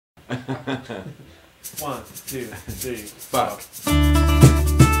1, 2, 3, Fuck.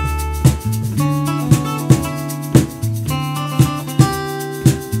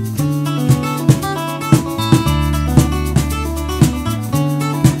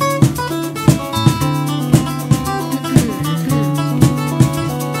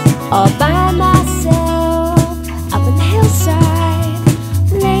 All by myself, up on the hillside,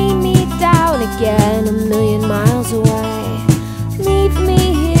 lay me down again, a million miles away. Leave me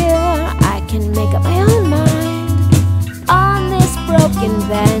here, I can make up my own mind. On this broken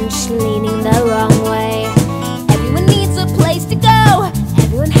bench, leaning the wrong way. Everyone needs a place to go,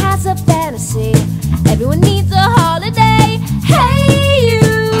 everyone has a fantasy, everyone needs a holiday. Hey you,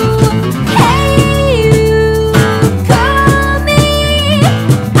 hey you, call me,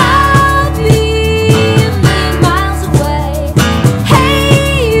 I'll be a million miles away.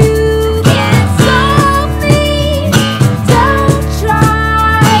 Hey you, can't solve me, don't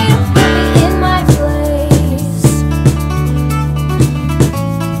try to put me in my place.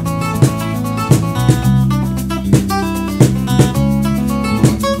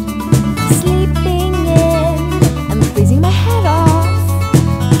 Sleeping in, I'm freezing my head off.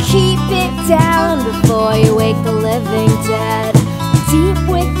 Keep it down before you wake the living dead. Deep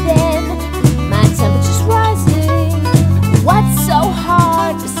within, my temperature's rising. What's so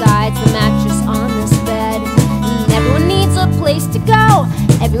hard besides the mattress on this bed? And everyone needs a place to go,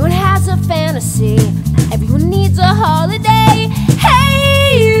 everyone has a fantasy, everyone needs a holiday.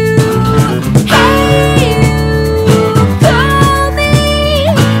 Hey you, hey you, call me,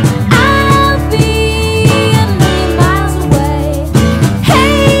 I'll be a million miles away.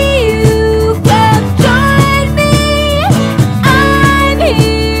 Hey you, come join me, I'm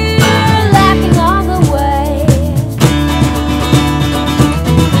here, laughing all the way.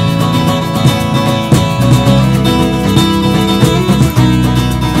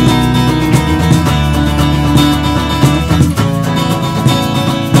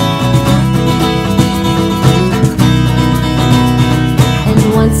 And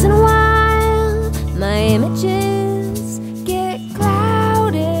once in a while, my images get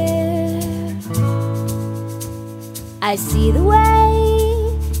clouded. I see the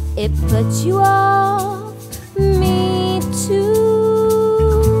way it puts you off, me too.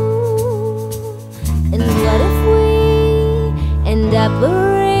 And what if we end up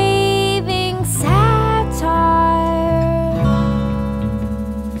around